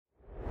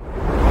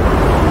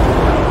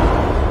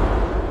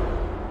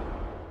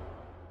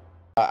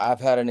I've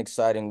had an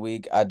exciting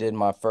week. I did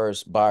my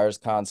first buyer's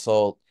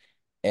consult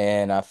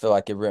and I feel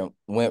like it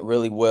went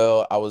really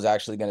well. I was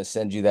actually going to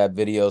send you that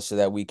video so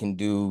that we can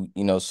do,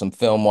 some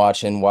film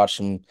watching, watch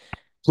some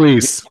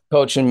Please.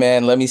 coaching,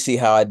 man. Let me see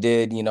how I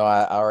did.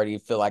 I already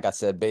feel like I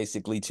said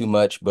basically too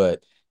much,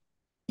 but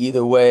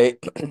either way,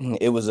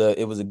 it was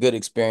a good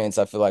experience.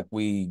 I feel like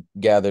we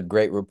gathered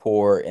great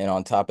rapport, and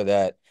on top of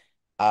that,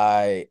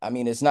 I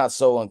mean it's not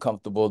so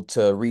uncomfortable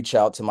to reach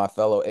out to my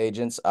fellow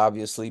agents,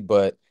 obviously,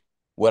 but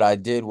what I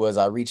did was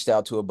I reached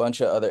out to a bunch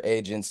of other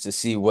agents to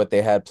see what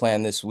they had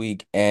planned this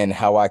week and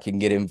how I can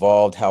get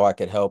involved, how I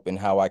could help, and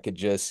how I could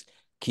just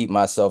keep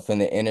myself in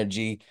the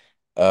energy.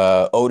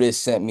 Otis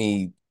sent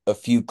me a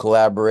few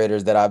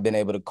collaborators that I've been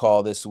able to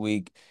call this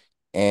week,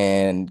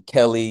 and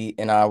Kelly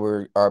and I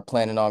are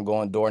planning on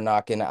going door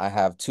knocking. I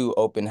have two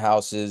open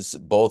houses,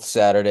 both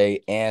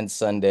Saturday and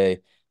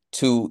Sunday,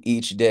 two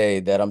each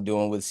day that I'm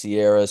doing with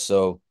Sierra.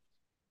 So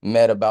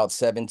met about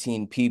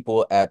 17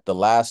 people at the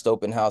last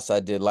open house I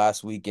did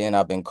last weekend.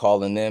 I've been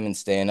calling them and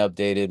staying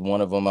updated.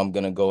 One of them I'm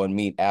gonna go and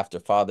meet after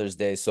Father's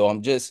Day. So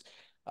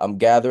I'm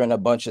gathering a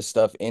bunch of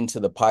stuff into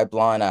the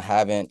pipeline. I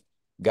haven't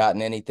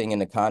gotten anything in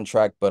the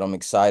contract, but I'm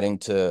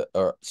excited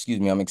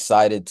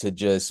to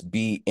just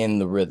be in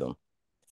the rhythm.